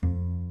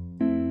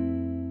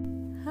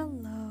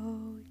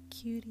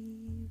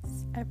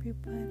cuties,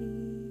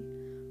 everybody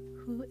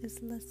who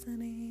is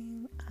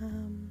listening.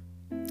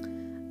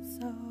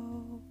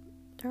 So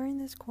during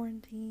this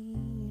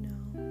quarantine,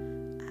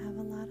 I have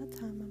a lot of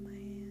time on my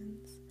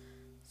hands,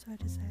 so I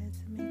decided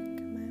to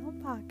make my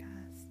own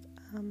podcast.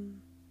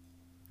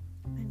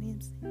 My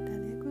name's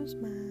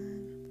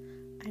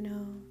𝔤𝔲𝔷𝔪𝔞. I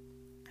know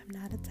I'm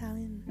not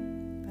Italian,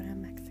 but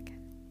I'm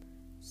Mexican,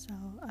 so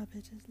a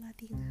bitch is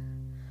Latina.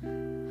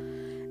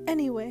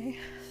 Anyway,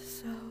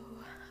 so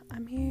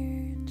I'm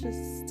here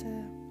just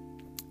to,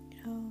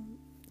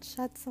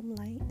 shed some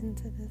light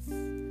into this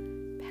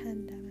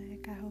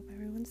pandemic. I hope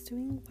everyone's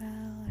doing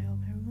well. I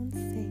hope everyone's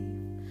safe.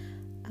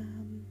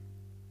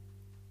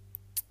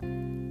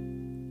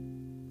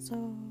 So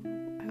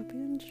I hope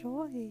you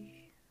enjoy.